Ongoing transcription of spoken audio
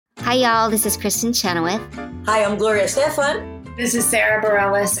Hi, y'all. This is Kristen Chenoweth. Hi, I'm Gloria Stefan. This is Sarah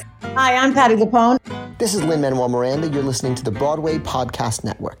Bareilles. Hi, I'm Patti LuPone. This is Lin-Manuel Miranda. You're listening to the Broadway Podcast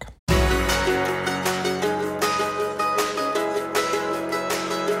Network.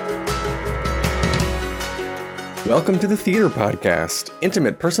 Welcome to the Theater Podcast,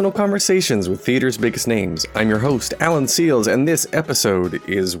 intimate personal conversations with theater's biggest names. I'm your host, Alan Seals, and this episode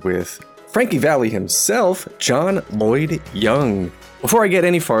is with Frankie Valli himself, John Lloyd Young. Before I get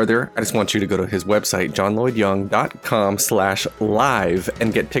any farther, I just want you to go to his website, johnlloydyoung.com/live,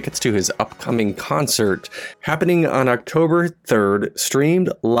 and get tickets to his upcoming concert happening on October 3rd,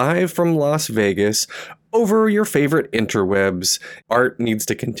 streamed live from Las Vegas over your favorite interwebs. Art needs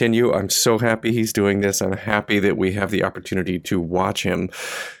to continue. I'm so happy he's doing this. I'm happy that we have the opportunity to watch him.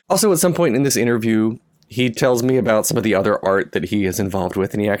 Also, at some point in this interview, he tells me about some of the other art that he is involved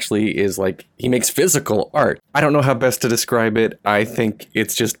with, and he actually is he makes physical art. I don't know how best to describe it. I think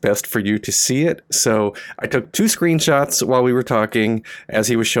it's just best for you to see it. So I took 2 screenshots while we were talking as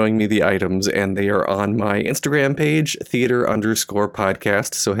he was showing me the items, and they are on my Instagram page,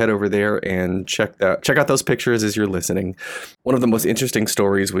 theater_podcast. So head over there and check out those pictures as you're listening. One of the most interesting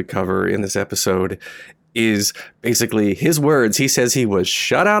stories we cover in this episode is basically his words. He says he was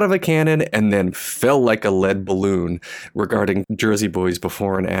shot out of a cannon and then fell like a lead balloon regarding Jersey Boys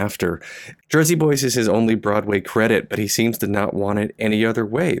before and after. Jersey Boys is his only Broadway credit, but he seems to not want it any other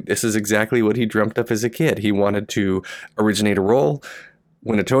way. This is exactly what he dreamt up as a kid. He wanted to originate a role,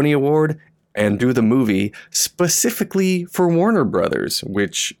 win a Tony Award, and do the movie specifically for Warner Brothers,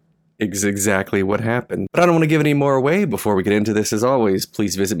 which is exactly what happened. But I don't want to give any more away. Before we get into this, as always,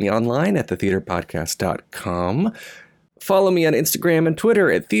 please visit me online at thetheaterpodcast.com. Follow me on Instagram and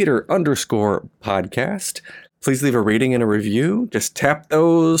Twitter at theater_podcast. Please leave a rating and a review. Just tap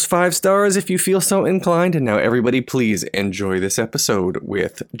those 5 stars if you feel so inclined. And now everybody, please enjoy this episode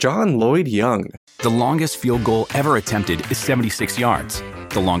with John Lloyd Young. The longest field goal ever attempted is 76 yards.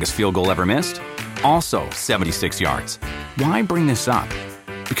 The longest field goal ever missed? Also 76 yards. Why bring this up?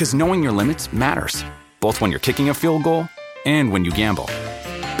 Because knowing your limits matters, both when you're kicking a field goal and when you gamble.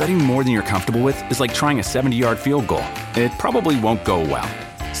 Betting more than you're comfortable with is like trying a 70-yard field goal. It probably won't go well.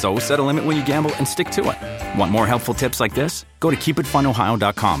 So set a limit when you gamble and stick to it. Want more helpful tips like this? Go to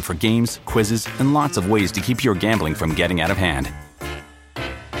keepitfunohio.com for games, quizzes, and lots of ways to keep your gambling from getting out of hand.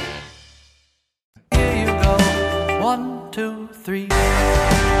 Here you go. 1, 2, 3.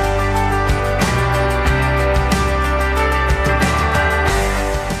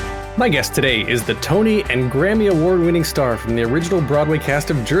 My guest today is the Tony and Grammy Award-winning star from the original Broadway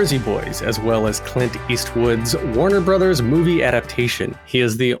cast of Jersey Boys, as well as Clint Eastwood's Warner Brothers movie adaptation. He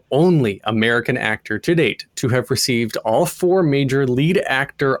is the only American actor to date to have received all 4 major lead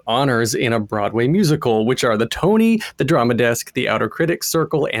actor honors in a Broadway musical, which are the Tony, the Drama Desk, the Outer Critics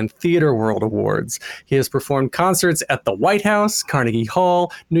Circle, and Theater World Awards. He has performed concerts at the White House, Carnegie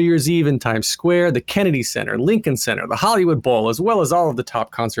Hall, New Year's Eve in Times Square, the Kennedy Center, Lincoln Center, the Hollywood Bowl, as well as all of the top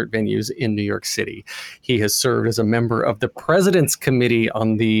concert venues in New York City. He has served as a member of the President's Committee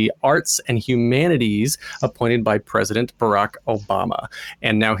on the Arts and Humanities, appointed by President Barack Obama.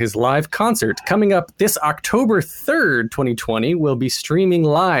 And now his live concert, coming up this October 3rd, 2020, will be streaming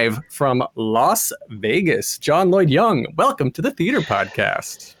live from Las Vegas. John Lloyd Young, welcome to the Theater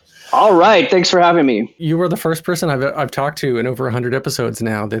Podcast. All right. Thanks for having me. You were the first person I've talked to in over 100 episodes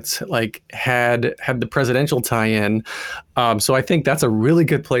now that's had the presidential tie-in. So I think that's a really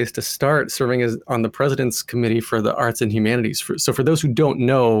good place to start, serving as on the President's Committee for the Arts and Humanities. So for those who don't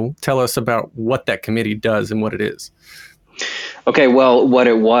know, tell us about what that committee does and what it is. Okay. Well, what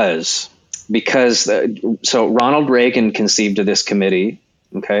it was, because so Ronald Reagan conceived of this committee.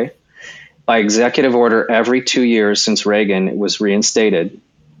 Okay. By executive order, every 2 years since Reagan, it was reinstated.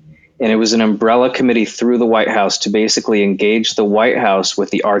 And it was an umbrella committee through the White House to basically engage the White House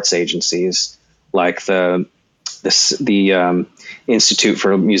with the arts agencies, like the Institute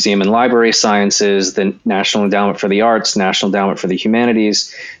for Museum and Library Sciences, the National Endowment for the Arts, National Endowment for the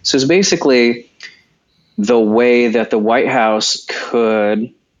Humanities. So it's basically the way that the White House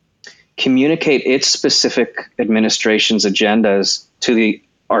could communicate its specific administration's agendas to the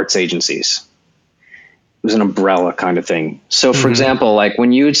arts agencies. It was an umbrella kind of thing. So, for example, like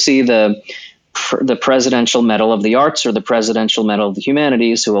when you would see the Presidential Medal of the Arts or the Presidential Medal of the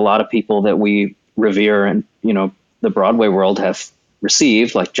Humanities, who a lot of people that we revere and, the Broadway world have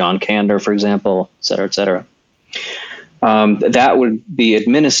received, like John Kander, for example, et cetera, et cetera. That would be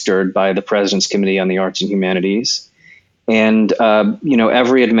administered by the President's Committee on the Arts and Humanities. And,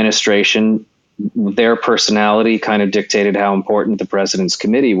 every administration, their personality kind of dictated how important the President's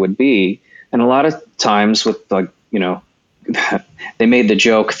Committee would be. And a lot of times with they made the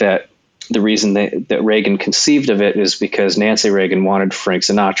joke that the reason that Reagan conceived of it is because Nancy Reagan wanted Frank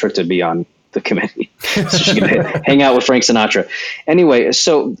Sinatra to be on the committee, so she could hang out with Frank Sinatra. Anyway,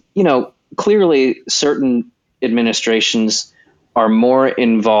 so, clearly certain administrations are more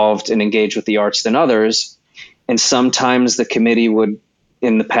involved and engaged with the arts than others. And sometimes the committee would,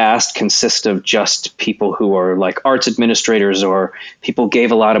 in the past, consist of just people who are like arts administrators, or people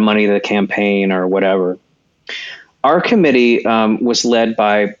gave a lot of money to the campaign or whatever. Our committee was led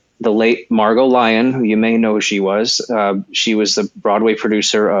by the late Margot Lyon, who you may know who she was. She was the Broadway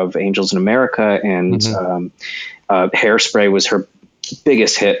producer of Angels in America, and Hairspray was her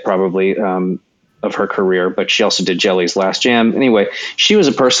biggest hit probably of her career, but she also did Jelly's Last Jam. Anyway, she was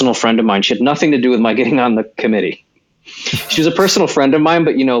a personal friend of mine. She had nothing to do with my getting on the committee. She was a personal friend of mine,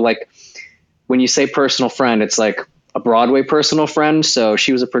 but like when you say personal friend, it's like a Broadway personal friend. So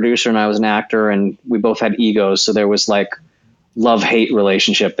she was a producer and I was an actor, and we both had egos. So there was like love-hate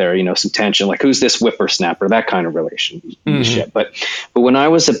relationship there, some tension, like who's this whippersnapper, that kind of relationship. But when I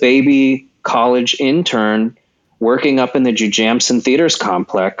was a baby college intern working up in the Jujamcyn Theaters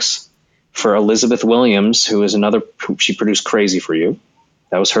complex for Elizabeth Williams, who is she produced Crazy for You.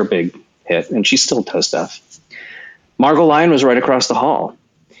 That was her big hit, and she still does stuff. Margot Lyon was right across the hall,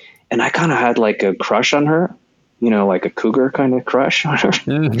 and I kind of had like a crush on her, like a cougar kind of crush on her.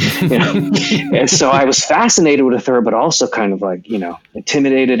 And so I was fascinated with her, but also kind of like,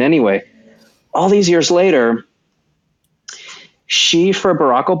 intimidated anyway. All these years later, for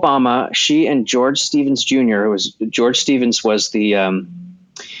Barack Obama, she and George Stevens Jr., George Stevens was the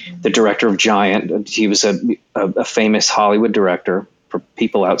director of Giant. He was a famous Hollywood director for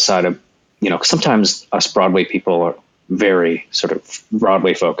people outside of, sometimes us Broadway people are very sort of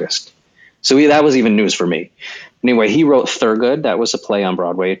Broadway focused. So that was even news for me. Anyway, he wrote Thurgood. That was a play on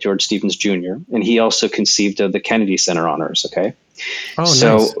Broadway, George Stevens Jr. And he also conceived of the Kennedy Center Honors. Okay. Oh,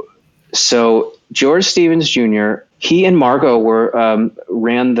 nice. So George Stevens Jr., he and Margot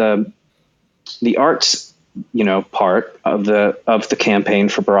ran the arts, part of the campaign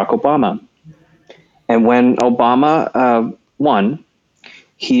for Barack Obama. And when Obama won,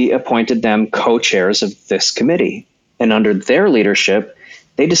 he appointed them co-chairs of this committee. And under their leadership,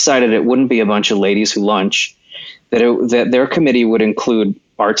 they decided it wouldn't be a bunch of ladies who lunch, that their committee would include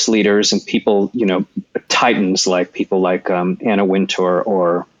arts leaders and people, titans, like people like Anna Wintour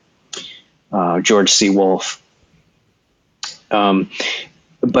or George C. Wolfe,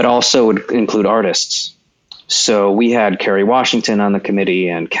 but also would include artists. So we had Kerry Washington on the committee,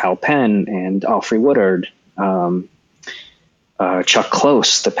 and Cal Penn, and Alfre Woodard, Chuck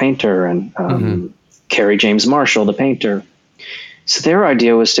Close, the painter, and Kerry James Marshall, the painter. So their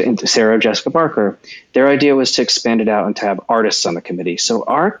idea was Sarah Jessica Parker, their idea was to expand it out and to have artists on the committee. So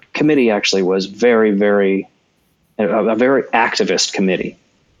our committee actually was a very activist committee.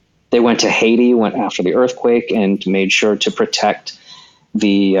 They went to Haiti, went after the earthquake, and made sure to protect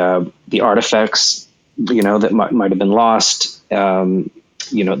the artifacts, that might have been lost. The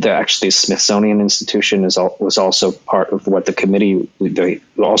Smithsonian Institution was also part of what the committee, they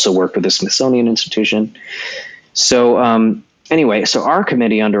also worked with the Smithsonian Institution. So, anyway, so our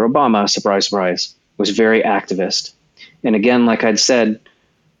committee under Obama, surprise, surprise, was very activist. And again, like I'd said,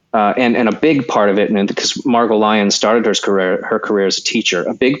 and a big part of it, and because Margot Lyon started her career as a teacher,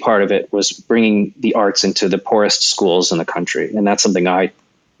 a big part of it was bringing the arts into the poorest schools in the country. And that's something I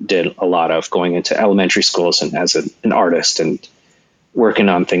did a lot of, going into elementary schools and as an artist and working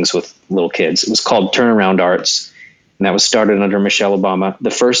on things with little kids. It was called Turnaround Arts. And that was started under Michelle Obama. The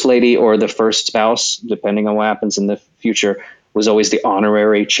first lady or the first spouse, depending on what happens in the future, was always the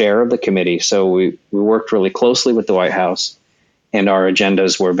honorary chair of the committee. So we worked really closely with the White House, and our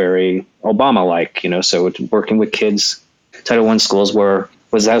agendas were very Obama-like, so working with kids, Title I schools that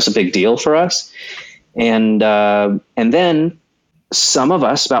was a big deal for us. And then some of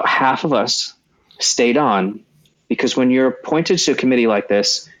us, about half of us, stayed on, because when you're appointed to a committee like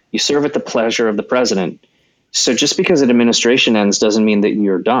this, you serve at the pleasure of the president. So just because an administration ends doesn't mean that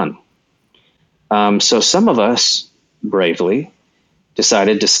you're done. So some of us bravely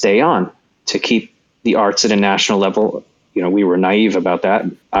decided to stay on, to keep the arts at a national level. We were naive about that.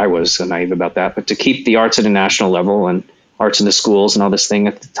 I was naive about that, but to keep the arts at a national level and arts in the schools and all this thing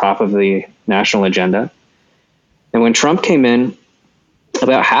at the top of the national agenda. And when Trump came in,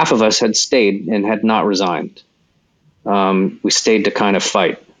 about half of us had stayed and had not resigned. We stayed to kind of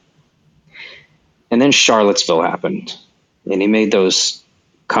fight. And then Charlottesville happened, and he made those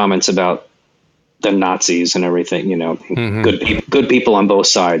comments about the Nazis and everything, good people on both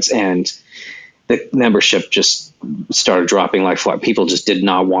sides. And the membership just started dropping like fly. People just did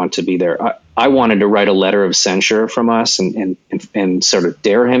not want to be there. I wanted to write a letter of censure from us and sort of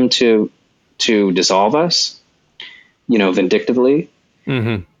dare him to dissolve us, vindictively,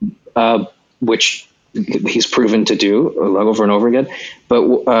 which he's proven to do over and over again.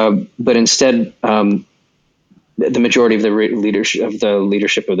 But instead, the majority of the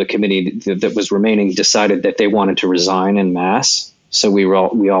leadership of the committee that was remaining decided that they wanted to resign en masse. So we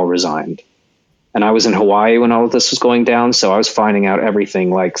all resigned. And I was in Hawaii when all of this was going down, so I was finding out everything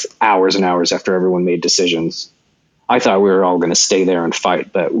like hours and hours after everyone made decisions. I thought we were all going to stay there and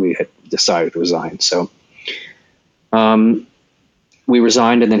fight, but we had decided to resign. So we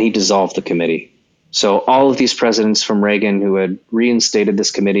resigned, and then he dissolved the committee. So all of these presidents from Reagan who had reinstated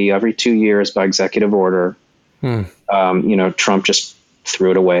this committee every 2 years by executive order, Trump just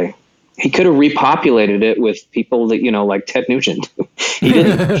threw it away. He could have repopulated it with people that, like Ted Nugent. He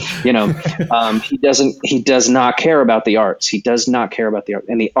didn't, he does not care about the arts. He does not care about the art,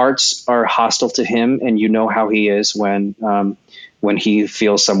 and the arts are hostile to him. And how he is when he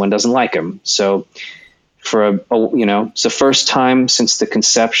feels someone doesn't like him. So it's the first time since the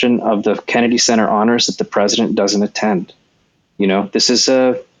conception of the Kennedy Center honors that the president doesn't attend. This is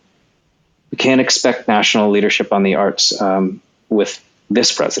we can't expect national leadership on the arts with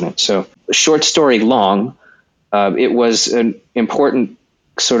this president. So short story long, it was an important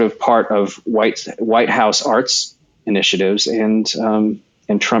sort of part of White House arts initiatives, and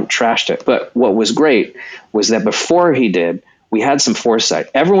Trump trashed it. But what was great was that before he did, we had some foresight.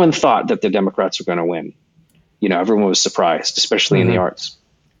 Everyone thought that the Democrats were going to win. Everyone was surprised, especially in the arts.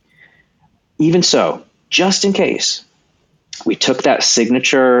 Even so, just in case, we took that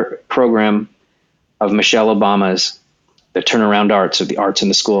signature program of Michelle Obama's, the turnaround arts, of the arts in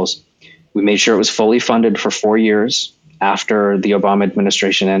the schools. We made sure it was fully funded for 4 years after the Obama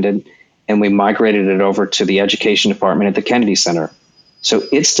administration ended, and we migrated it over to the education department at the Kennedy Center. So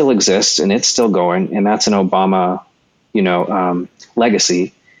it still exists and it's still going, and that's an Obama,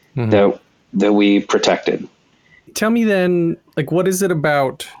 legacy that we protected. Tell me then, what is it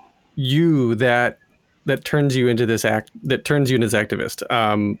about you that turns you into this activist?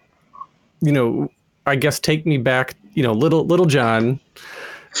 I guess take me back, little John.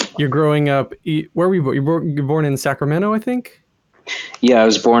 You're growing up. Where were you born? You're born in Sacramento, I think. Yeah, I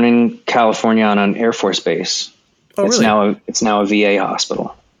was born in California on an Air Force base. Oh, really? It's now a VA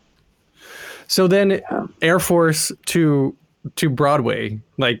hospital. So then, Air Force to Broadway,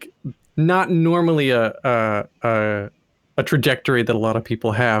 not normally a trajectory that a lot of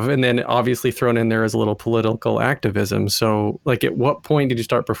people have, and then obviously thrown in there as a little political activism. So at what point did you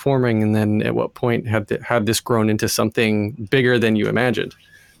start performing, and then at what point had this grown into something bigger than you imagined?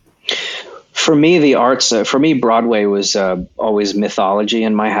 For me, the arts, Broadway was always mythology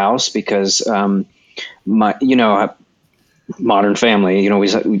in my house, because modern family,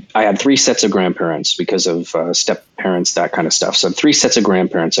 I had 3 sets of grandparents because of step parents, that kind of stuff. So 3 sets of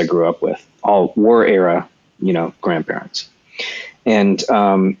grandparents I grew up with, all war era, grandparents. And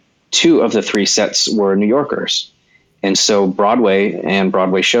 2 of the 3 sets were New Yorkers. And so Broadway and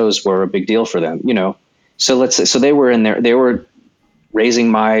Broadway shows were a big deal for them, So so they were in there, they were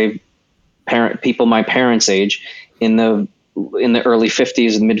raising my parents' age in the early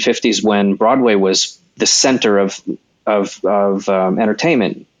 50s and mid 50s, when Broadway was the center of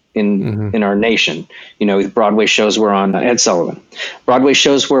entertainment in our nation. Broadway shows were on Ed Sullivan. Broadway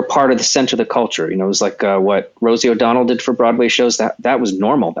shows were part of the center of the culture. It was like what Rosie O'Donnell did for Broadway shows. That was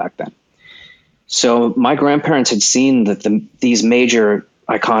normal back then. So my grandparents had seen these major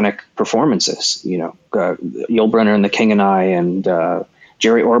iconic performances. Yul Brynner and The King and I, and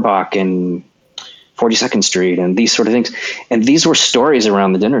Jerry Orbach and 42nd Street, and these sort of things. And these were stories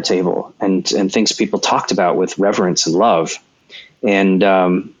around the dinner table, and things people talked about with reverence and love. And,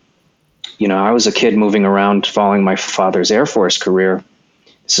 I was a kid moving around following my father's Air Force career.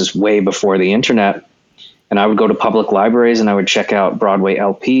 This is way before the internet. And I would go to public libraries and I would check out Broadway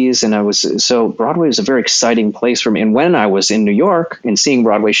LPs. And so Broadway was a very exciting place for me. And when I was in New York and seeing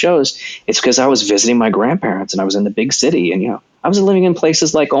Broadway shows, it's because I was visiting my grandparents and I was in the big city. And, I was living in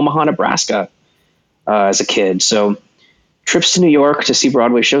places like Omaha, Nebraska, as a kid. So trips to New York to see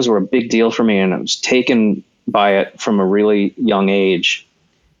Broadway shows were a big deal for me. And I was taken by it from a really young age,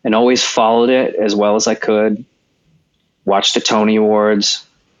 and always followed it as well as I could. Watched the Tony Awards.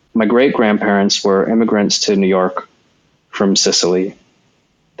 My great-grandparents were immigrants to New York from Sicily,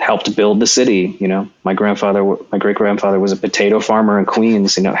 helped build the city. My great-grandfather was a potato farmer in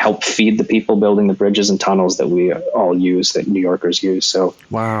Queens, helped feed the people building the bridges and tunnels that we all use, that New Yorkers use. So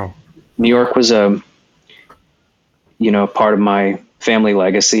wow. New York was part of my family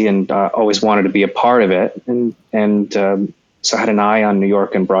legacy, and always wanted to be a part of it. And so I had an eye on New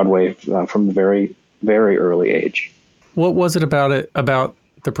York and Broadway from a very, very early age. What was it about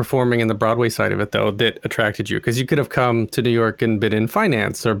the performing and the Broadway side of it, though, that attracted you? Because you could have come to New York and been in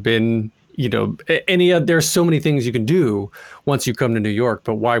finance or been, there's so many things you can do once you come to New York.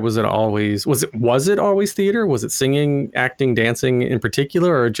 But why was it always, was it always theater? Was it singing, acting, dancing in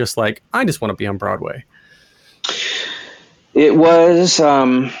particular, or just like, I just want to be on Broadway? It was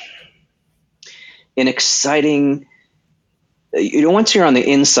an exciting, once you're on the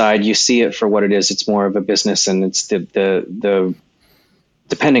inside, you see it for what it is. It's more of a business, and it's the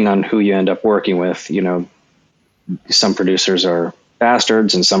depending on who you end up working with, some producers are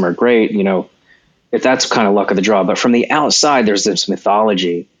bastards and some are great, if that's kind of luck of the draw. But from the outside, there's this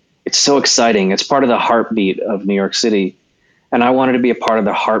mythology. It's so exciting. It's part of the heartbeat of New York City. And I wanted to be a part of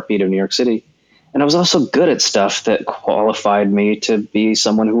the heartbeat of New York City. And I was also good at stuff that qualified me to be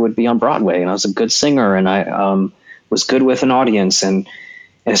someone who would be on Broadway. And I was a good singer, and I was good with an audience. And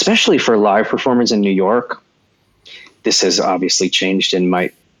especially for live performance in New York, this has obviously changed and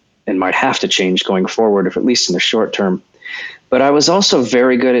might have to change going forward, if at least in the short term. But I was also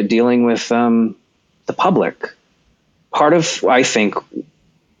very good at dealing with the public. Part of, I think,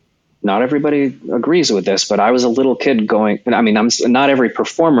 not everybody agrees with this, but I was a little kid not every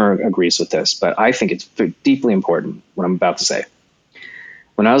performer agrees with this, but I think it's deeply important what I'm about to say.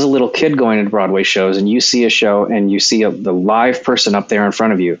 When I was a little kid going to Broadway shows, and you see a show and you see the live person up there in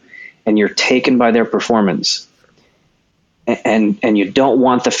front of you, and you're taken by their performance, and you don't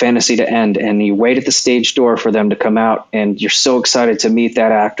want the fantasy to end, and you wait at the stage door for them to come out, and you're so excited to meet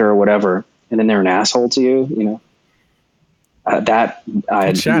that actor or whatever, and then they're an asshole to you, that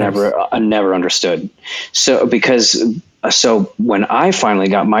I never understood. So when I finally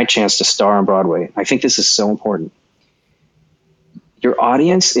got my chance to star on Broadway, I think this is so important. Your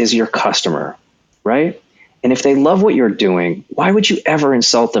audience is your customer, right? And if they love what you're doing, why would you ever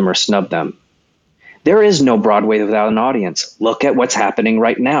insult them or snub them? There is no Broadway without an audience. Look at what's happening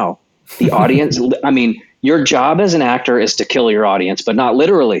right now. The audience, your job as an actor is to kill your audience, but not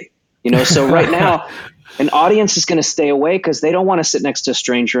literally, so right now, an audience is going to stay away because they don't want to sit next to a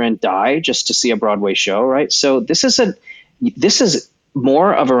stranger and die just to see a Broadway show, right? So this is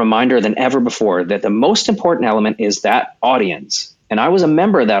more of a reminder than ever before that the most important element is that audience. And I was a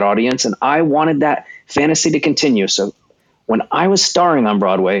member of that audience, and I wanted that fantasy to continue. So when I was starring on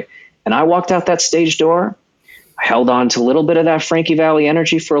Broadway and I walked out that stage door, I held on to a little bit of that Frankie Valli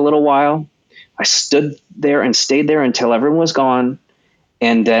energy for a little while. I stood there and stayed there until everyone was gone.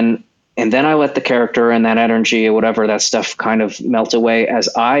 And then I let the character and that energy or whatever, that stuff kind of melt away as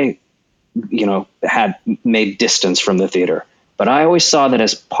I, had made distance from the theater. But I always saw that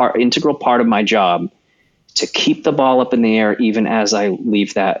as integral part of my job to keep the ball up in the air even as I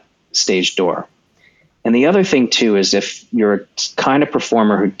leave that stage door. And the other thing too is if you're a kind of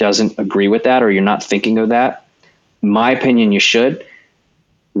performer who doesn't agree with that, or you're not thinking of that, in my opinion, you should.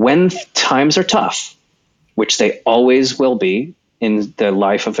 When times are tough, which they always will be in the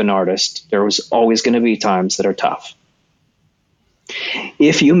life of an artist, there was always going to be times that are tough.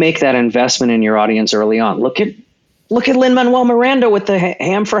 If you make that investment in your audience early on, look at Lin-Manuel Miranda with the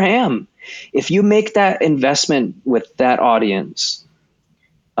Ham for Ham. If you make that investment with that audience,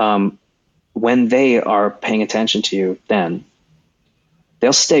 when they are paying attention to you, then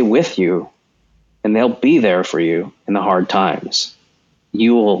they'll stay with you and they'll be there for you in the hard times.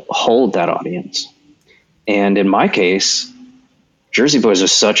 You will hold that audience. And in my case, Jersey Boys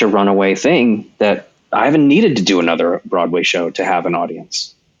was such a runaway thing that I haven't needed to do another Broadway show to have an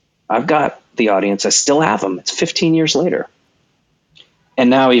audience. I've got the audience. I still have them. It's 15 years later. And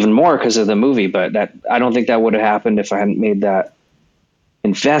now even more because of the movie, but I don't think that would have happened if I hadn't made that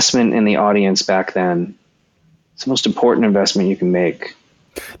investment in the audience back then. It's the most important investment you can make.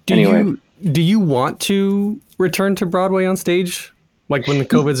 Do you want to return to Broadway on stage? Like when the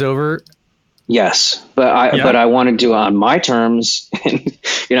COVID's over? Yes, but I want to do it on my terms. And,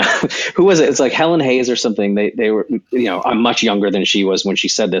 who was it? It's like Helen Hayes or something. They were, I'm much younger than she was when she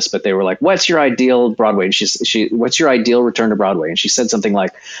said this, but they were like, "What's your ideal Broadway?" And what's your ideal return to Broadway? And she said something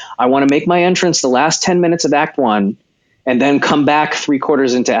like, "I want to make my entrance the last 10 minutes of Act 1, and then come back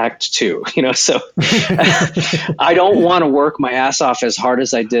 3/4 into Act 2." So I don't want to work my ass off as hard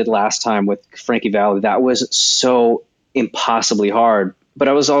as I did last time with Frankie Valli. That was so impossibly hard. But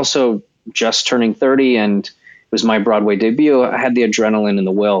I was also just turning 30 and it was my Broadway debut. I had the adrenaline and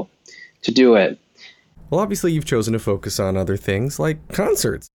the will to do it. Well, obviously you've chosen to focus on other things like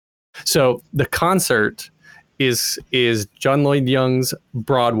concerts. So the concert is John Lloyd Young's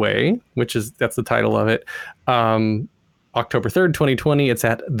Broadway, that's the title of it. October 3rd, 2020. It's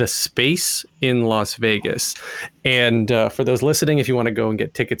at The Space in Las Vegas. And for those listening, if you want to go and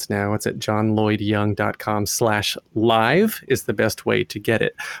get tickets now, it's at johnlloydyoung.com/live is the best way to get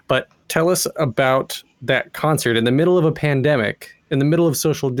it. But tell us about that concert in the middle of a pandemic, in the middle of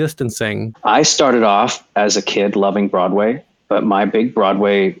social distancing. I started off as a kid loving Broadway, but my big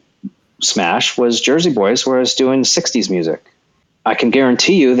Broadway smash was Jersey Boys, where I was doing 60s music. I can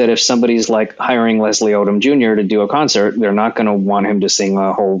guarantee you that if somebody's like hiring Leslie Odom Jr. to do a concert, they're not going to want him to sing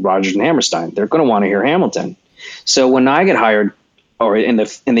a whole Rodgers and Hammerstein. They're going to want to hear Hamilton. So when I get hired, or in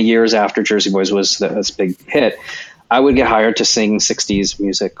the years after Jersey Boys was this big hit, I would get hired to sing 60s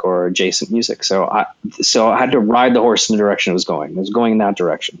music or adjacent music. So I had to ride the horse in the direction it was going. It was going in that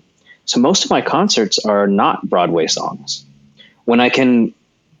direction. So most of my concerts are not Broadway songs. When I can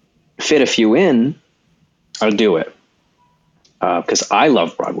fit a few in, I'll do it. Because I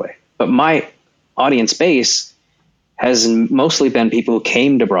love Broadway, but my audience base has mostly been people who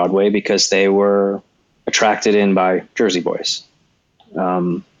came to Broadway because they were attracted in by Jersey Boys.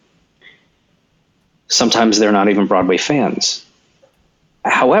 Sometimes they're not even Broadway fans.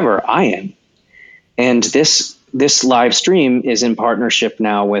 However, I am. And this live stream is in partnership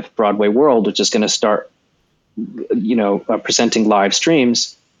now with Broadway World, which is going to start, presenting live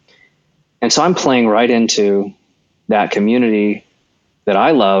streams. And so I'm playing right into that community that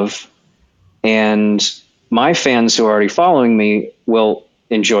I love, and my fans who are already following me will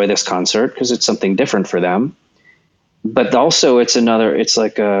enjoy this concert because it's something different for them. But also it's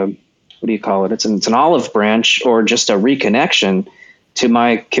like a, what do you call it? It's an olive branch, or just a reconnection to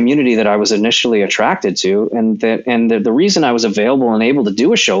my community that I was initially attracted to. And the reason I was available and able to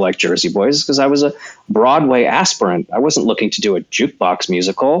do a show like Jersey Boys is because I was a Broadway aspirant. I wasn't looking to do a jukebox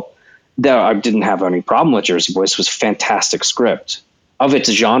musical. Though I didn't have any problem with Jersey Boys. It was a fantastic script. Of its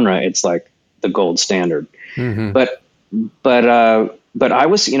genre, it's like the gold standard. Mm-hmm. But I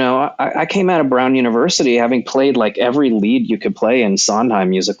was, I came out of Brown University having played like every lead you could play in Sondheim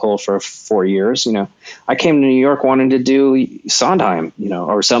musical for 4 years. I came to New York wanting to do Sondheim,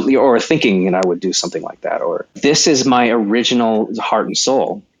 or something, or thinking, I would do something like that. Or this is my original heart and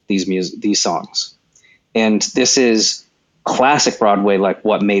soul, these songs. And this is classic Broadway, like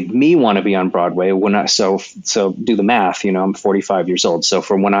what made me want to be on Broadway so do the math, I'm 45 years old. So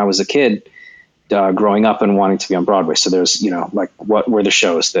from when I was a kid, growing up and wanting to be on Broadway. So there's, like what were the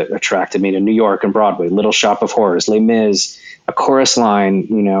shows that attracted me to New York and Broadway? Little Shop of Horrors, Les Mis, A Chorus Line,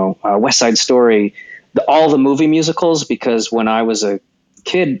 West Side Story, all the movie musicals, because when I was a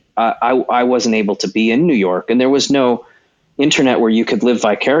kid, I wasn't able to be in New York, and there was no internet where you could live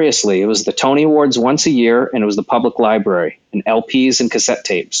vicariously. It was the Tony Awards once a year, and it was the public library and LPs and cassette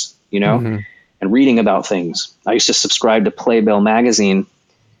tapes, mm-hmm. and reading about things. I used to subscribe to Playbill magazine,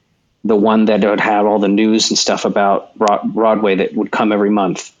 the one that would have all the news and stuff about Broadway that would come every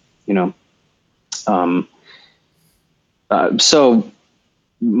month, so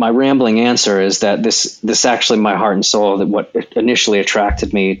my rambling answer is that this actually my heart and soul, that what initially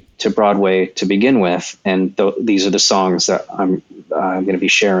attracted me to Broadway to begin with. And these are the songs that I'm going to be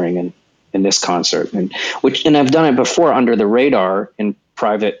sharing in this concert, and I've done it before under the radar in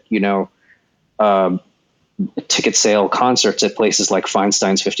private, ticket sale concerts at places like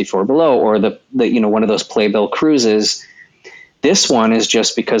Feinstein's 54 Below, or the one of those Playbill cruises. This one is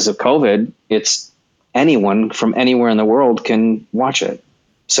just because of COVID. It's anyone from anywhere in the world can watch it.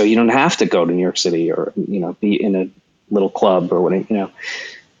 So you don't have to go to New York City or, be in a little club or whatever,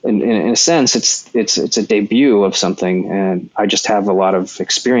 In a sense, it's a debut of something. And I just have a lot of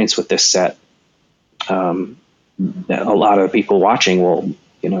experience with this set. A lot of people watching will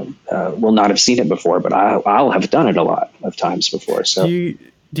not have seen it before, but I'll have done it a lot of times before. So do you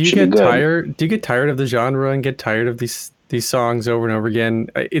get tired? Do you get tired of the genre and get tired of these songs over and over again?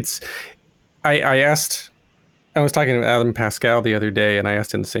 I was talking to Adam Pascal the other day, and I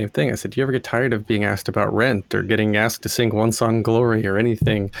asked him the same thing. I said, do you ever get tired of being asked about Rent or getting asked to sing One Song Glory or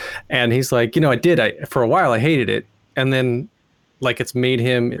anything? And he's like, I did. For a while, I hated it. And then, like, it's made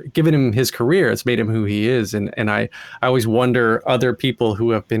him, given him his career, it's made him who he is. And I always wonder other people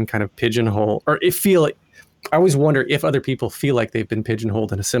who have been kind of pigeonholed, or I always wonder if other people feel like they've been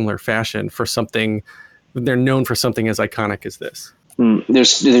pigeonholed in a similar fashion for something, they're known for something as iconic as this.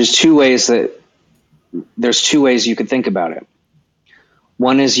 There's two ways you could think about it.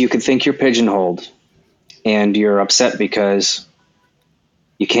 One is you could think you're pigeonholed and you're upset because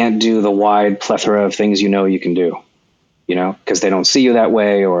you can't do the wide plethora of things you can do, because they don't see you that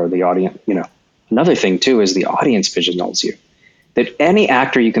way, or the audience, Another thing too is the audience pigeonholes you. That any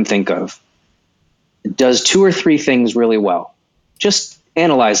actor you can think of does 2 or 3 things really well. Just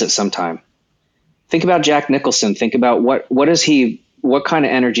analyze it sometime. Think about Jack Nicholson. Think about what kind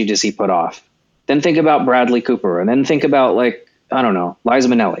of energy does he put off? Then think about Bradley Cooper, and then think about, like, I don't know, Liza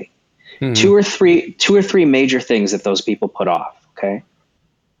Minnelli. Two or three major things that those people put off. Okay.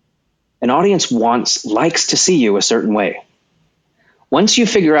 An audience likes to see you a certain way. Once you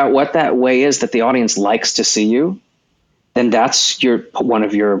figure out what that way is that the audience likes to see you, then that's one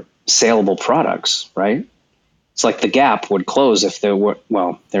of your saleable products, right? It's like the Gap would close if there were,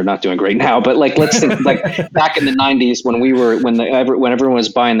 well, they're not doing great now, but like, let's think like back in the 90s when everyone was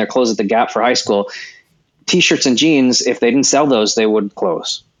buying their clothes at the Gap for high school, t-shirts and jeans, if they didn't sell those, they would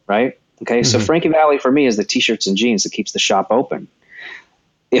close, right? Okay. So Frankie Valli for me is the t-shirts and jeans that keeps the shop open.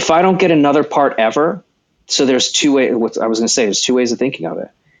 If I don't get another part ever, so there's two ways, what I was going to say, there's two ways of thinking of it.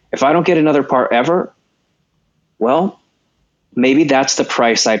 If I don't get another part ever, well, maybe that's the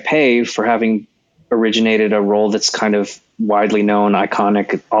price I pay for having originated a role that's kind of widely known,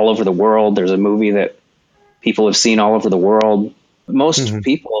 iconic all over the world. There's a movie that people have seen all over the world. Most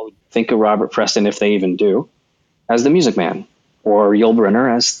people think of Robert Preston, if they even do, as the Music Man, or Yul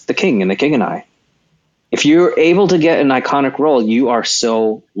Brynner as the King in The King and I. If you're able to get an iconic role, you are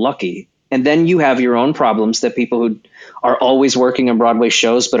so lucky. And then you have your own problems that people who are always working on Broadway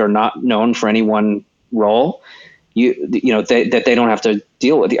shows but are not known for any one role, that they don't have to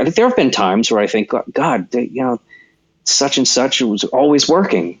deal with. I mean, there have been times where I think, God, such and such was always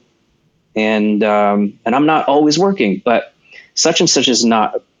working, and I'm not always working, but such and such is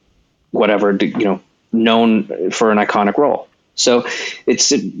not whatever, known for an iconic role. So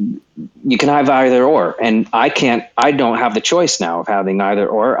you can have either or, and I don't have the choice now of having either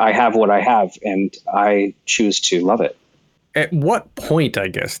or. I have what I have, and I choose to love it. At what point, I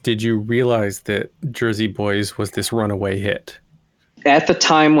guess, did you realize that Jersey Boys was this runaway hit? At the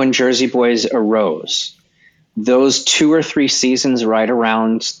time when Jersey Boys arose, those 2 or 3 seasons right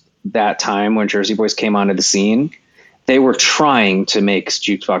around that time when Jersey Boys came onto the scene, they were trying to make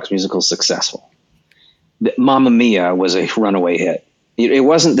jukebox musicals successful. Mamma Mia was a runaway hit. It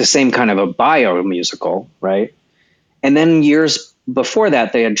wasn't the same kind of a bio musical, right? And then years before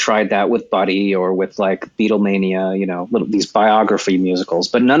that, they had tried that with Buddy or with like Beatlemania, these biography musicals,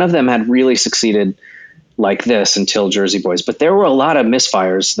 but none of them had really succeeded like this until Jersey Boys. But there were a lot of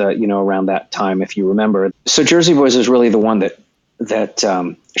misfires that, around that time, if you remember. So Jersey Boys was really the one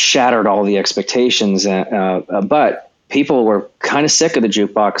that shattered all the expectations. But people were kind of sick of the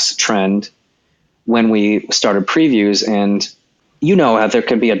jukebox trend when we started previews, and how there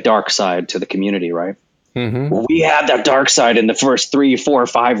can be a dark side to the community, right? Well, we had that dark side in the first 3, 4,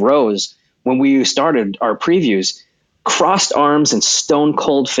 5 rows when we started our previews. Crossed arms and stone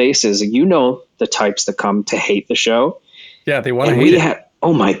cold faces. The types that come to hate the show. Yeah, they want to hate it.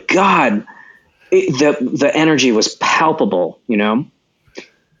 Oh my God. The energy was palpable,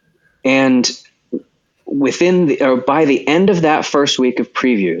 And by the end of that first week of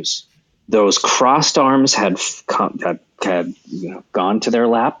previews, those crossed arms had gone to their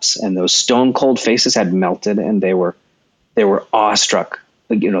laps, and those stone cold faces had melted, and they were awestruck.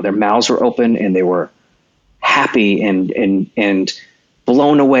 Their mouths were open, and they were happy and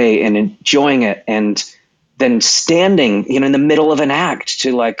blown away and enjoying it, and then standing, in the middle of an act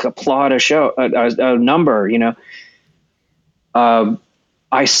to like applaud a number.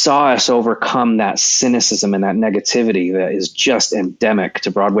 I saw us overcome that cynicism and that negativity that is just endemic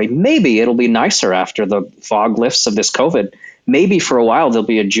to Broadway. Maybe it'll be nicer after the fog lifts of this COVID. Maybe for a while there'll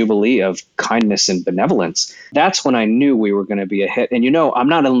be a jubilee of kindness and benevolence. That's when I knew we were going to be a hit. And I'm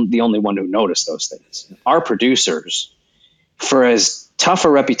not the only one who noticed those things. Our producers, for as tough a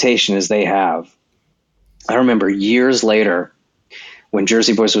reputation as they have, I remember years later when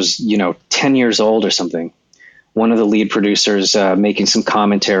Jersey Boys was, 10 years old or something, one of the lead producers making some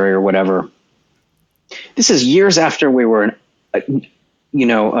commentary or whatever. This is years after we were,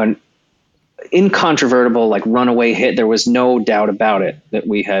 an incontrovertible, like runaway hit. There was no doubt about it that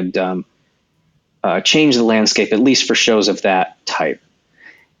we had changed the landscape, at least for shows of that type.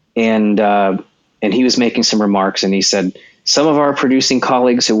 And he was making some remarks, and he said, some of our producing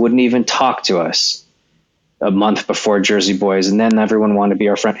colleagues who wouldn't even talk to us a month before Jersey Boys, and then everyone wanted to be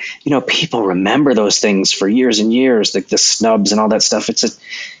our friend. People remember those things for years and years, like the snubs and all that stuff.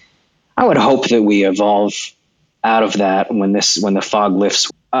 I would hope that we evolve out of that when the fog lifts.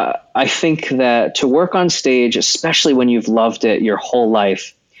 I think that to work on stage, especially when you've loved it your whole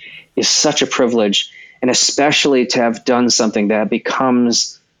life, is such a privilege, and especially to have done something that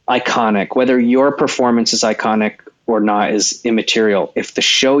becomes iconic. Whether your performance is iconic or not is immaterial. If the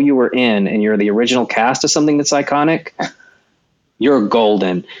show you were in and you're the original cast of something that's iconic, you're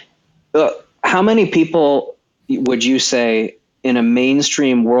golden. How many people would you say in a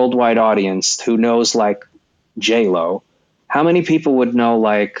mainstream worldwide audience who knows like J-Lo, how many people would know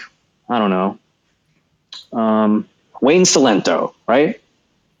like, I don't know, Wayne Cilento, right?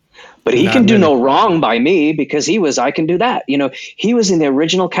 But he can do no wrong by me because he was I Can Do That. You know, he was in the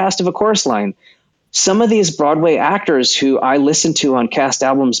original cast of A Chorus Line. Some of these Broadway actors who I listened to on cast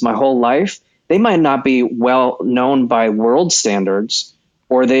albums my whole life, they might not be well known by world standards,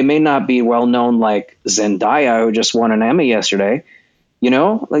 or they may not be well known like Zendaya, who just won an Emmy yesterday, you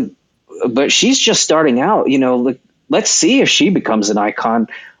know, like, but she's just starting out, you know, like, let's see if she becomes an icon.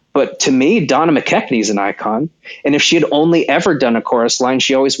 But to me, Donna McKechnie's an icon. And if she had only ever done A Chorus Line,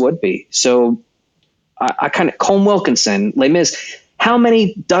 she always would be. So I kind of, Colm Wilkinson, Les Mis, how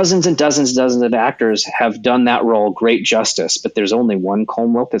many dozens and dozens of actors have done that role great justice? But there's only one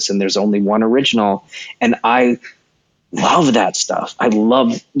Colm Wilkinson. There's only one original. And I love that stuff. I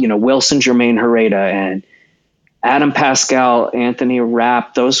love, you know, Wilson Germain Herrera and Adam Pascal, Anthony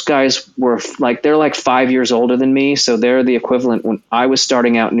Rapp. Those guys were like, they're like 5 years older than me. So they're the equivalent. When I was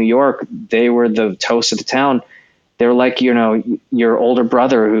starting out in New York, they were the toast of the town. They're like, you know, your older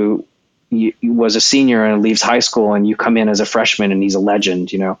brother who was a senior and leaves high school and you come in as a freshman and he's a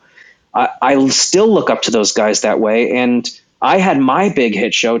legend, you know. I still look up to those guys that way. And I had my big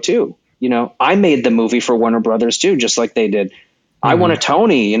hit show too. You know, I made the movie for Warner Brothers too, just like they did. Mm-hmm. I won a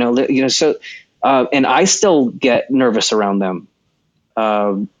Tony, you know, so, and I still get nervous around them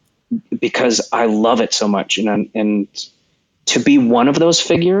because I love it so much. And to be one of those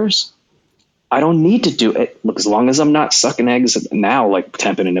figures, I don't need to do it. Look, as long as I'm not sucking eggs now, like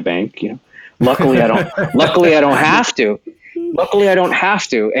temping in a bank, you know, luckily I don't have to. Luckily I don't have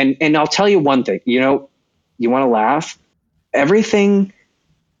to. And I'll tell you one thing, you know, you want to laugh? Everything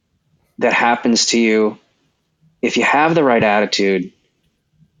that happens to you, if you have the right attitude,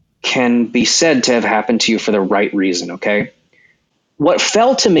 can be said to have happened to you for the right reason. Okay. What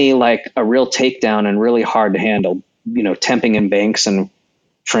felt to me like a real takedown and really hard to handle, you know, temping in banks and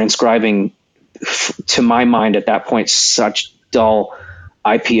transcribing, to my mind at that point, such dull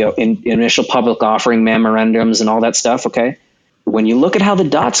IPO initial public offering memorandums and all that stuff. Okay. When you look at how the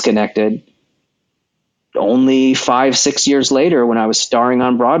dots connected, only 5-6 years later, when I was starring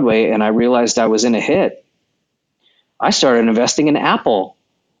on Broadway and I realized I was in a hit, I started investing in Apple.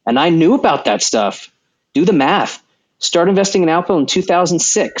 And I knew about that stuff. Do the math. Start investing in Apple in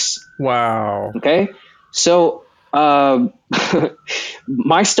 2006. Wow. Okay. So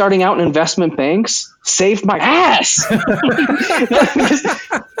my starting out in investment banks saved my ass.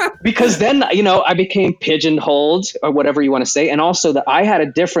 because then, you know, I became pigeonholed or whatever you want to say. And also that I had a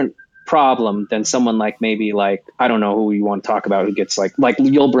different problem than someone like maybe like, I don't know who you want to talk about who gets like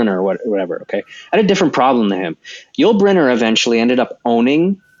Yul Brynner or whatever. Okay. I had a different problem than him. Yul Brynner eventually ended up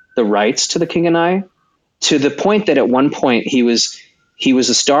owning the rights to The King and I, to the point that at one point he was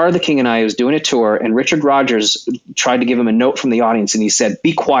a star of The King and I. He was doing a tour, and Richard Rodgers tried to give him a note from the audience, and he said,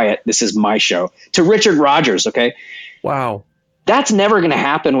 "Be quiet. This is my show." To Richard Rodgers. Okay. Wow. That's never going to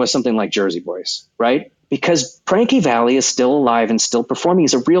happen with something like Jersey Boys, right? Because Frankie Valli is still alive and still performing.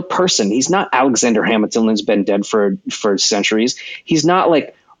 He's a real person. He's not Alexander Hamilton, who's been dead for centuries. He's not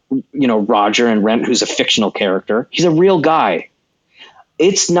like, you know, Roger in Rent, who's a fictional character. He's a real guy.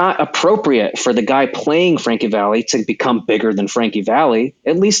 It's not appropriate for the guy playing Frankie Valli to become bigger than Frankie Valli,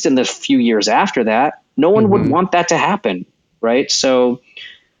 at least in the few years after that. No one would want that to happen, right? So,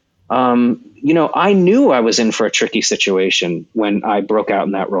 you know, I knew I was in for a tricky situation when I broke out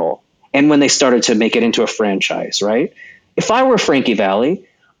in that role and when they started to make it into a franchise, right? If I were Frankie Valli,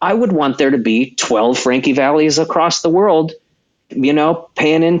 I would want there to be 12 Frankie Vallis across the world, you know,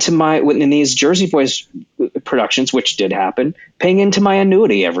 paying into in these Jersey Boys productions, which did happen, paying into my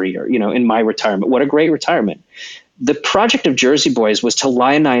annuity every year, you know, in my retirement. What a great retirement. The project of Jersey Boys was to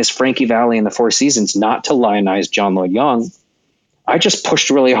lionize Frankie Valli in the Four Seasons, not to lionize John Lloyd Young. I just pushed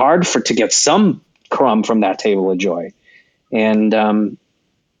really hard to get some crumb from that table of joy. And,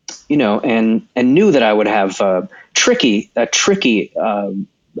 you know, and knew that I would have a tricky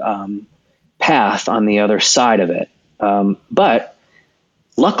path on the other side of it. But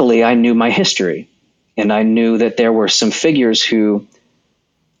luckily I knew my history, and I knew that there were some figures who,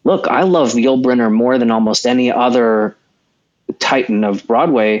 look, I love Yul Brynner more than almost any other titan of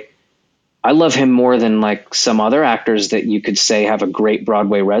Broadway. I love him more than like some other actors that you could say have a great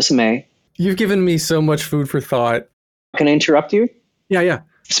Broadway resume. You've given me so much food for thought. Can I interrupt you? Yeah.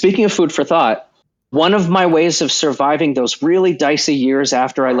 Speaking of food for thought, one of my ways of surviving those really dicey years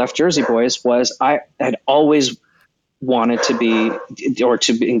after I left Jersey Boys was I had always wanted to be or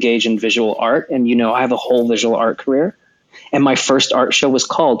to engage in visual art. And, you know, I have a whole visual art career. And my first art show was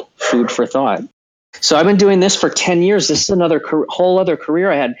called Food for Thought. So I've been doing this for 10 years. This is another whole other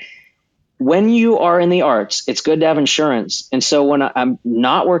career I had. When you are in the arts, it's good to have insurance. And so when I'm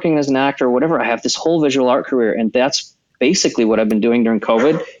not working as an actor or whatever, I have this whole visual art career. And that's basically what I've been doing during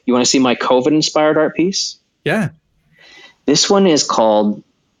COVID. You want to see my COVID-inspired art piece? Yeah. This one is called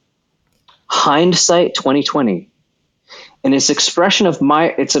Hindsight 2020. And it's expression of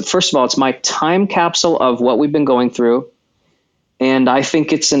first of all, it's my time capsule of what we've been going through. And I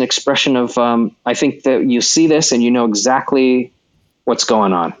think it's an expression of, I think that you see this and you know exactly what's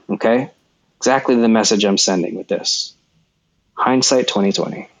going on. Okay. Exactly the message I'm sending with this. Hindsight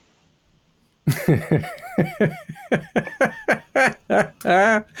 2020.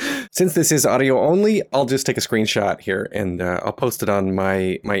 Since this is audio only, I'll just take a screenshot here and I'll post it on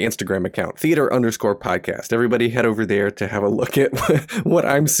my Instagram account, theater_podcast. Everybody head over there to have a look at what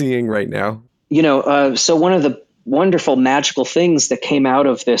I'm seeing right now. You know, so one of the wonderful magical things that came out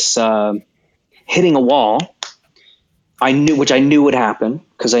of this hitting a wall, which I knew would happen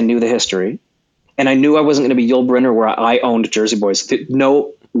because I knew the history. And I knew I wasn't going to be Yul Brynner where I owned Jersey Boys.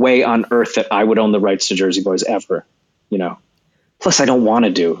 No way on earth that I would own the rights to Jersey Boys ever, you know. Plus, I don't want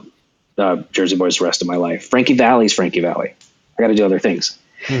to do Jersey Boys the rest of my life. Frankie Valli's Frankie Valli. I got to do other things.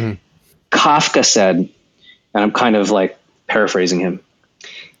 Mm-hmm. Kafka said, and I'm kind of like paraphrasing him,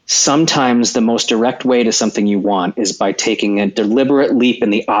 sometimes the most direct way to something you want is by taking a deliberate leap in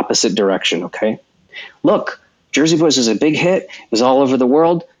the opposite direction, okay? Look, Jersey Boys was a big hit. It was all over the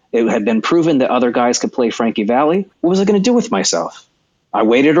world. It had been proven that other guys could play Frankie Valli. What was I going to do with myself? I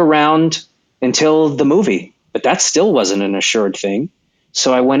waited around until the movie, but that still wasn't an assured thing.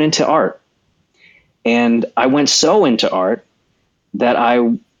 So I went into art. And I went so into art that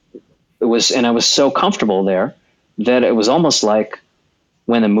I was so comfortable there that it was almost like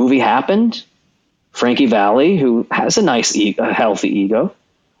when the movie happened, Frankie Valli, who has a nice, a healthy ego,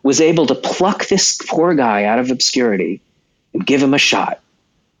 was able to pluck this poor guy out of obscurity and give him a shot.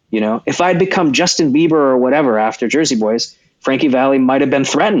 You know, if I'd become Justin Bieber or whatever after Jersey Boys, Frankie Valli might have been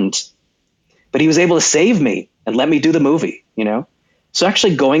threatened, but he was able to save me and let me do the movie, you know? So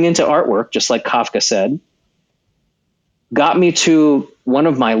actually going into artwork, just like Kafka said, got me to one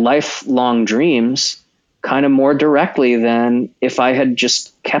of my lifelong dreams kind of more directly than if I had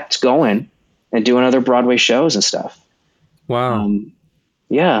just kept going and doing other Broadway shows and stuff. Wow.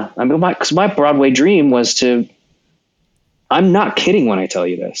 Yeah. I mean, my Broadway dream was to, I'm not kidding when I tell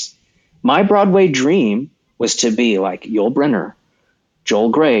you this. My Broadway dream was to be like Yul Brynner,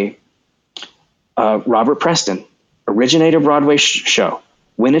 Joel Grey, Robert Preston, originate a Broadway show,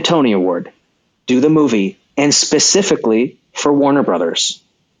 win a Tony Award, do the movie, and specifically for Warner Brothers.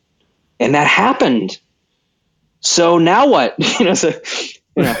 And that happened. So now what?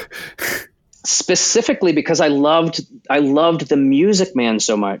 Specifically because I loved the Music Man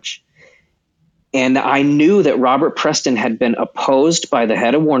so much. And I knew that Robert Preston had been opposed by the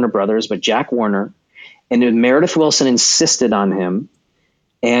head of Warner Brothers, but Jack Warner, and Meredith Willson insisted on him,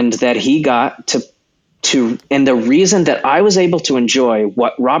 and that he got to, and the reason that I was able to enjoy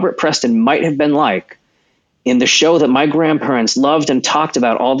what Robert Preston might have been like in the show that my grandparents loved and talked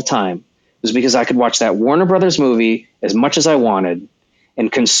about all the time was because I could watch that Warner Brothers movie as much as I wanted and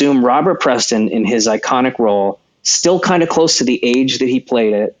consume Robert Preston in his iconic role, still kind of close to the age that he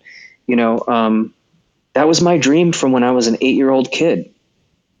played it. You know, that was my dream from when I was an 8-year-old kid.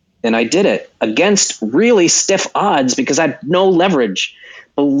 And I did it against really stiff odds because I had no leverage.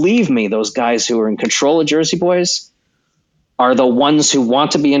 Believe me, those guys who are in control of Jersey Boys are the ones who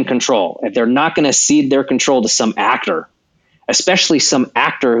want to be in control. If they're not going to cede their control to some actor, especially some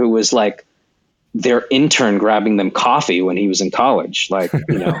actor who was like their intern grabbing them coffee when he was in college. Like,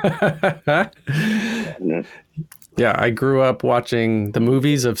 you know. Yeah, I grew up watching the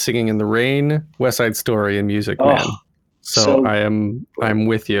movies of Singing in the Rain, West Side Story, and Music Man. So I'm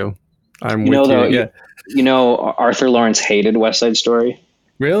with you. I'm with you. Yeah. You know, Arthur Lawrence hated West Side Story.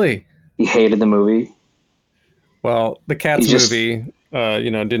 Really? He hated the movie. Well, the Cats movie,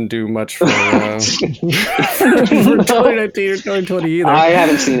 didn't do much for 2019 or 2020 either. I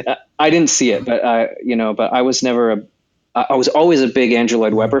haven't seen it. I didn't see it, but but I was never I was always a big Andrew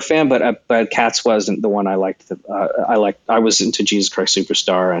Lloyd Webber fan, but Cats wasn't the one I liked. I was into Jesus Christ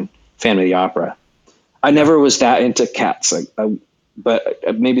Superstar and Phantom of the Opera. I never was that into Cats, but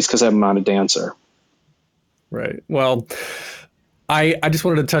maybe it's because I'm not a dancer. Right. Well, I just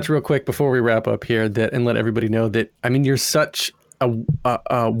wanted to touch real quick before we wrap up here and let everybody know that, I mean, you're such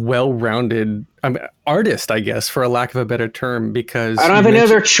a well-rounded artist, I guess, for a lack of a better term, because I don't have any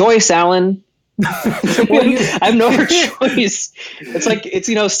other choice, Alan. I have no other choice. It's like, it's,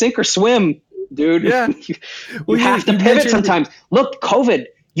 sink or swim, dude. Yeah. You have to pivot sometimes. Look, COVID,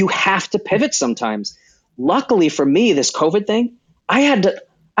 You have to pivot sometimes. Luckily for me, this COVID thing, I had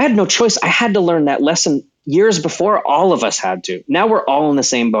no choice. I had to learn that lesson years before all of us had to. Now we're all in the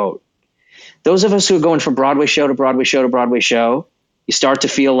same boat. Those of us who are going from Broadway show to Broadway show to Broadway show, you start to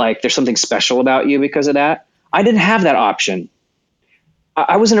feel like there's something special about you because of that. I didn't have that option.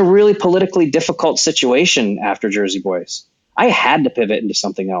 I was in a really politically difficult situation after Jersey Boys. I had to pivot into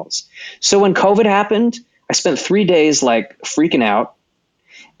something else. So when COVID happened, I spent 3 days like freaking out.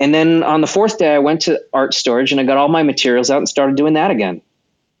 And then on the fourth day, I went to art storage and I got all my materials out and started doing that again.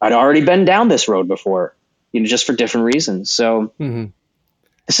 I'd already been down this road before, just for different reasons. So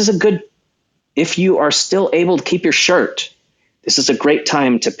This is a good, if you are still able to keep your shirt, this is a great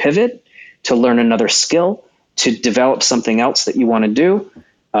time to pivot, to learn another skill, to develop something else that you want to do,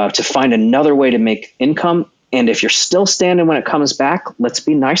 to find another way to make income. And if you're still standing when it comes back, let's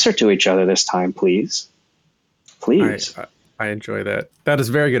be nicer to each other this time, please. Please. I enjoy that. That is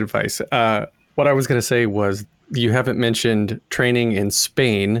very good advice. What I was going to say was, you haven't mentioned training in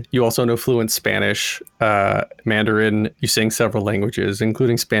Spain. You also know fluent Spanish, Mandarin. You sing several languages,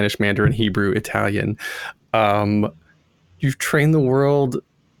 including Spanish, Mandarin, Hebrew, Italian. You've trained the world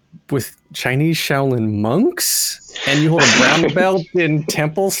with Chinese Shaolin monks, and you hold a brown belt in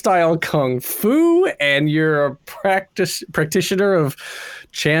temple-style kung fu, and you're a practitioner of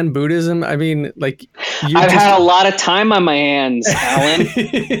Chan Buddhism. I mean, like, I've had a lot of time on my hands, Alan,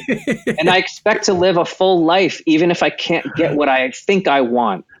 and I expect to live a full life, even if I can't get what I think I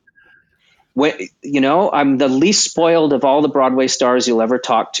want. I'm the least spoiled of all the Broadway stars you'll ever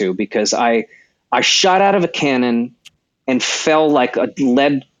talk to, because I shot out of a cannon and fell like a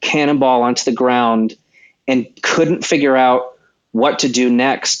lead cannonball onto the ground and couldn't figure out what to do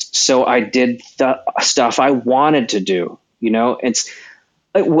next. So I did the stuff I wanted to do.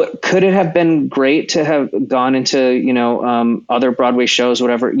 Could it have been great to have gone into, other Broadway shows,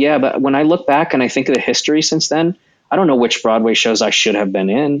 whatever? Yeah. But when I look back and I think of the history since then, I don't know which Broadway shows I should have been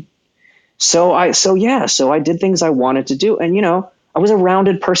in. So I did things I wanted to do. And, I was a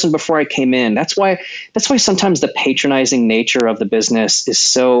rounded person before I came in. That's why sometimes the patronizing nature of the business is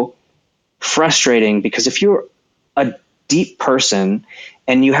so frustrating, because if you're a deep person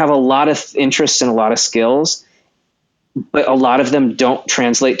and you have a lot of interests and a lot of skills, but a lot of them don't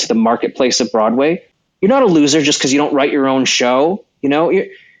translate to the marketplace of Broadway, you're not a loser just because you don't write your own show.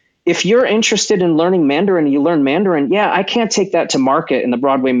 If you're interested in learning Mandarin and you learn Mandarin, yeah, I can't take that to market in the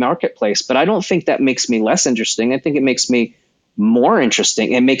Broadway marketplace, but I don't think that makes me less interesting. I think it makes me more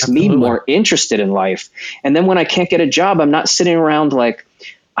interesting. It makes me more interested in life. And then when I can't get a job, I'm not sitting around like,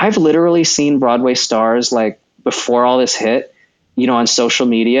 I've literally seen Broadway stars like before all this hit, on social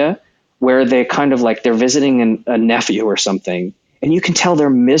media, where they kind of like they're visiting a nephew or something. And you can tell they're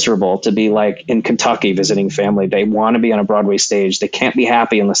miserable to be like in Kentucky visiting family. They want to be on a Broadway stage. They can't be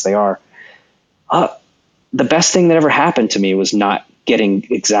happy unless they are. The best thing that ever happened to me was not getting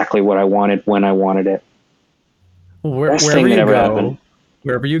exactly what I wanted when I wanted it. Well,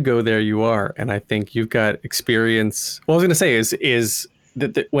 wherever you go, there you are. And I think you've got experience. What I was going to say is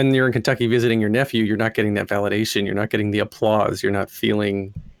that when you're in Kentucky visiting your nephew, you're not getting that validation. You're not getting the applause. You're not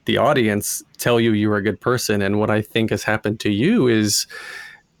feeling the audience tell you're a good person. And what I think has happened to you is,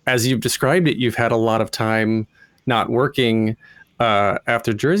 as you've described it, you've had a lot of time not working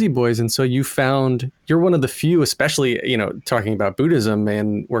after Jersey Boys. And so you're one of the few, especially, talking about Buddhism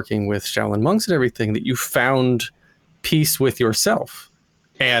and working with Shaolin monks and everything, that you found peace with yourself.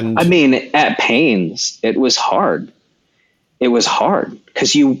 And I mean, at Pains, it was hard. It was hard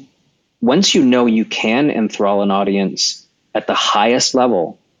because once you can enthrall an audience at the highest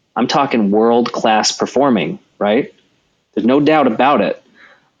level, I'm talking world-class performing, right? There's no doubt about it.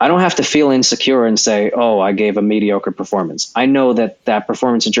 I don't have to feel insecure and say, oh, I gave a mediocre performance. I know that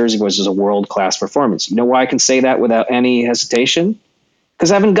performance in Jersey Boys is a world-class performance. You know why I can say that without any hesitation?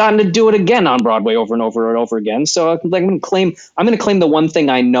 Because I haven't gotten to do it again on Broadway over and over and over again. So I'm going to claim the one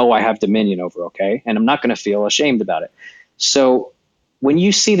thing I know I have dominion over, okay? And I'm not going to feel ashamed about it. So when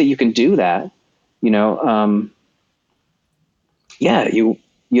you see that you can do that, you want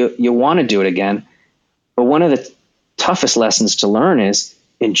to do it again. But one of the toughest lessons to learn is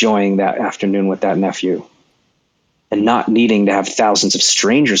enjoying that afternoon with that nephew and not needing to have thousands of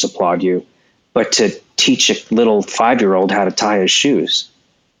strangers applaud you, but to teach a little 5-year-old how to tie his shoes.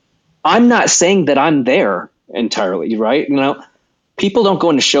 I'm not saying that I'm there entirely, right? People don't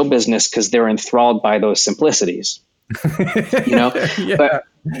go into show business because they're enthralled by those simplicities, yeah.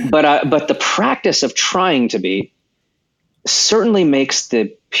 But the practice of trying to be certainly makes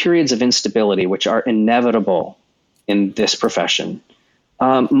the periods of instability, which are inevitable in this profession,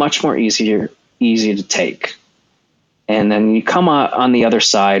 much more easy to take. And then you come on the other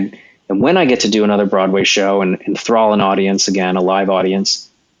side. And when I get to do another Broadway show and enthrall an audience again, a live audience,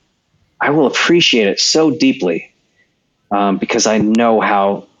 I will appreciate it so deeply because I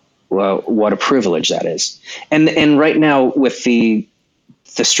know what a privilege that is. And right now with the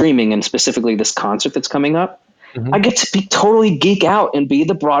streaming and specifically this concert that's coming up, I get to be totally geek out and be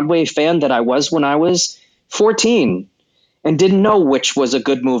the Broadway fan that I was when I was 14 and didn't know which was a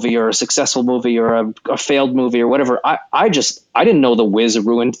good movie or a successful movie or a failed movie or whatever. I didn't know The Wiz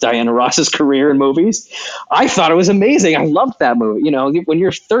ruined Diana Ross's career in movies. I thought it was amazing. I loved that movie. You know, when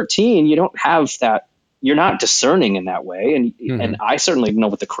you're 13, you don't have that. You're not discerning in that way. And I certainly didn't know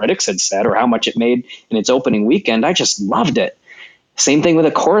what the critics had said or how much it made in its opening weekend. I just loved it. Same thing with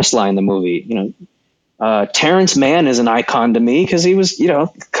a chorus line in the movie. You know, Terrence Mann is an icon to me because he was,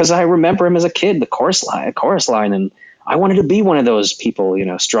 because I remember him as a kid, the chorus line, and I wanted to be one of those people,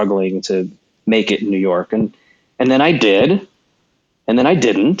 struggling to make it in New York. And then I did, and then I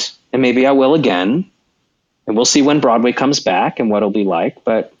didn't, and maybe I will again. And we'll see when Broadway comes back and what it'll be like.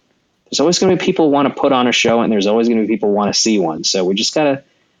 But there's always going to be people who want to put on a show, and there's always going to be people who want to see one. So we just gotta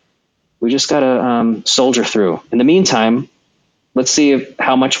soldier through. In the meantime, let's see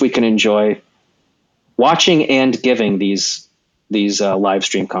how much we can enjoy watching and giving these live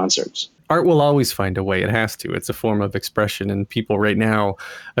stream concerts. Art will always find a way. It has to. It's a form of expression, and people right now,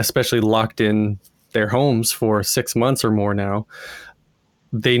 especially locked in their homes for 6 months or more now,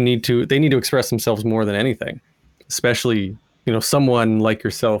 they need to express themselves more than anything. Especially, someone like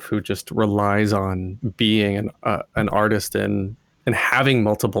yourself who just relies on being an artist and having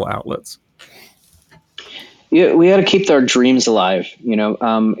multiple outlets. Yeah, we got to keep our dreams alive,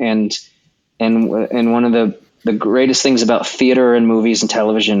 and one of the greatest things about theater and movies and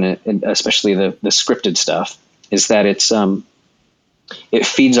television, and especially the scripted stuff, is that it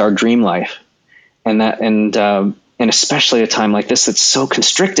feeds our dream life, and especially at a time like this, it's so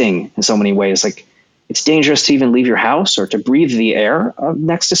constricting in so many ways. Like, it's dangerous to even leave your house or to breathe the air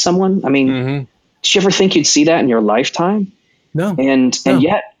next to someone. I mean, did you ever think you'd see that in your lifetime? No. And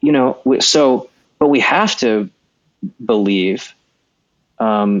yet, but we have to believe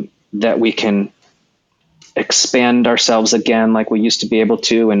that we can expand ourselves again like we used to be able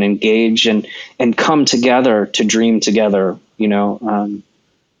to, and engage and come together to dream together. Thank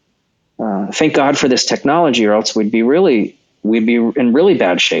God for this technology, or else we'd be in really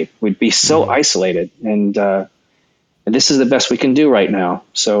bad shape. We'd be so isolated, and this is the best we can do right now.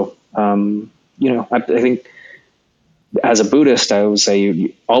 So I think as a Buddhist, I would say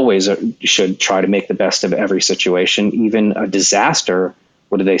you always should try to make the best of every situation, even a disaster.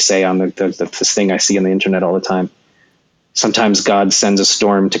 What do they say on this thing I see on the internet all the time? Sometimes God sends a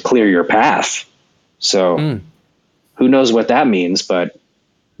storm to clear your path. So who knows what that means? But,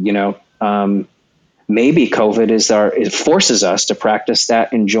 maybe COVID it forces us to practice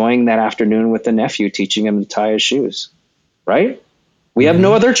that, enjoying that afternoon with the nephew, teaching him to tie his shoes. Right? We have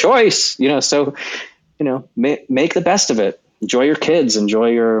no other choice, so, make the best of it. Enjoy your kids,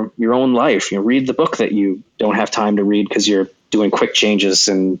 enjoy your own life. Read the book that you don't have time to read because you're doing quick changes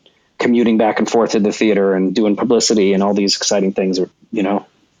and commuting back and forth to the theater and doing publicity and all these exciting things,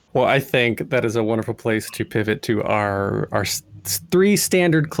 Well, I think that is a wonderful place to pivot to our 3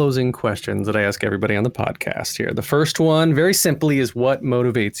 standard closing questions that I ask everybody on the podcast here. The first one, very simply, is what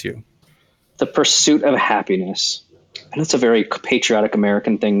motivates you? The pursuit of happiness. And that's a very patriotic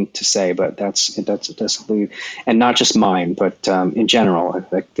American thing to say, but that's and not just mine, but in general,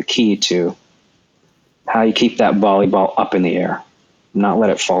 like the key to how you keep that volleyball up in the air, not let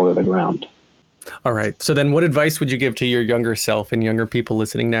it fall to the ground. All right. So then what advice would you give to your younger self and younger people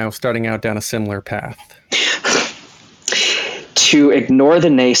listening now, starting out down a similar path? To ignore the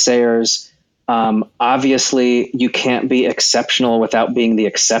naysayers. Obviously, you can't be exceptional without being the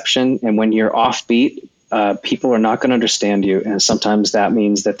exception. And when you're offbeat, people are not going to understand you. And sometimes that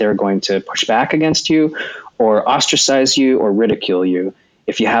means that they're going to push back against you or ostracize you or ridicule you.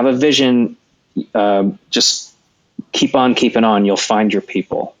 If you have a vision, just keep on keeping on. You'll find your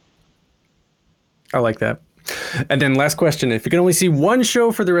people. I like that. And then last question, if you can only see one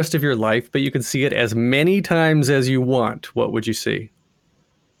show for the rest of your life, but you can see it as many times as you want, what would you see?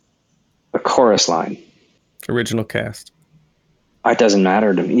 A chorus line. Original cast. It doesn't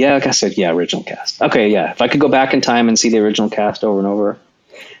matter to me. Yeah, like I said, original cast. Okay, yeah. If I could go back in time and see the original cast over and over,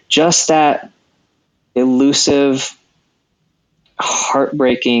 just that elusive,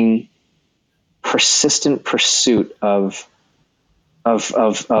 heartbreaking, persistent pursuit of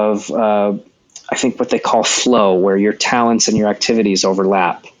I think what they call flow, where your talents and your activities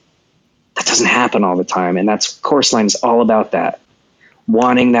overlap. That doesn't happen all the time, and that's Chorus Line is all about that.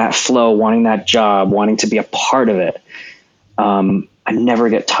 wanting that flow, wanting that job, wanting to be a part of it. I never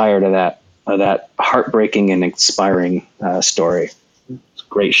get tired of that heartbreaking and inspiring story. It's a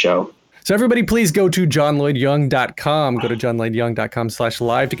great show. So everybody, please go to johnlloydyoung.com. Go to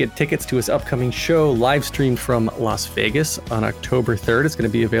johnlloydyoung.com/live to get tickets to his upcoming show, live streamed from Las Vegas on October 3rd. It's going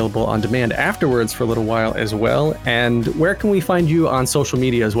to be available on demand afterwards for a little while as well. And where can we find you on social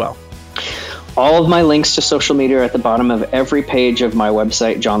media as well? All of my links to social media are at the bottom of every page of my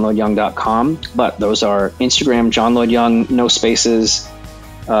website, johnlloydyoung.com. But those are Instagram, John Lloyd Young, no spaces,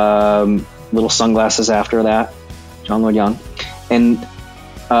 little sunglasses after that, John Lloyd Young. And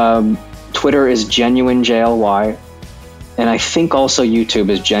Twitter is Genuine JLY. And I think also YouTube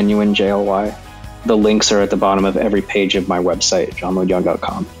is Genuine JLY. The links are at the bottom of every page of my website,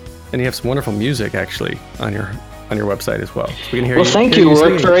 johnlloydyoung.com. And you have some wonderful music actually on your website as well. So we can hear well, thank you. We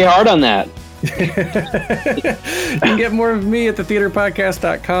worked very hard on that. You can get more of me at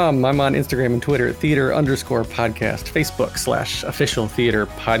thetheaterpodcast.com. I'm on Instagram and Twitter at theater_podcast, Facebook/official theater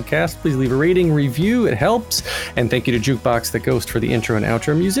podcast. Please leave a rating, review. It helps. And thank you to Jukebox the Ghost for the intro and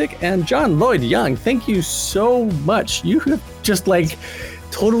outro music. And John Lloyd Young, thank you so much. You have just like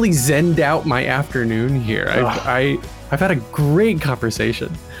totally zenned out my afternoon here. I've had a great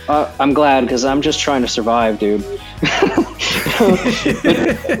conversation. I'm glad, because I'm just trying to survive, dude.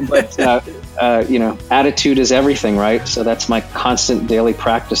 but attitude is everything, right? So that's my constant daily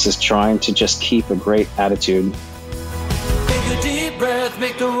practice, is trying to just keep a great attitude. Take a deep breath,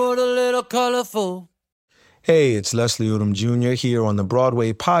 make the world a little colorful. Hey, it's Leslie Odom Jr. here on the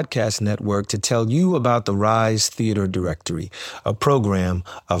Broadway Podcast Network to tell you about the Rise Theater Directory, a program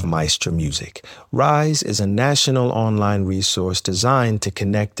of Maestro Music. Rise is a national online resource designed to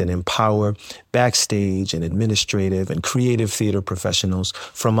connect and empower backstage and administrative and creative theater professionals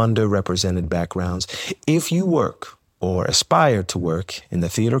from underrepresented backgrounds. If you work or aspire to work in the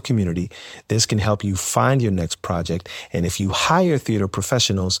theater community, this can help you find your next project. And if you hire theater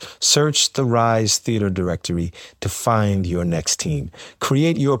professionals, search the Rise Theater Directory to find your next team.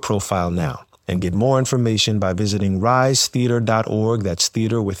 Create your profile now and get more information by visiting risetheater.org. That's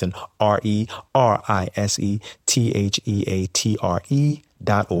theater with an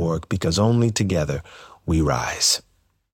RERISETHEATRE.org, because only together we rise.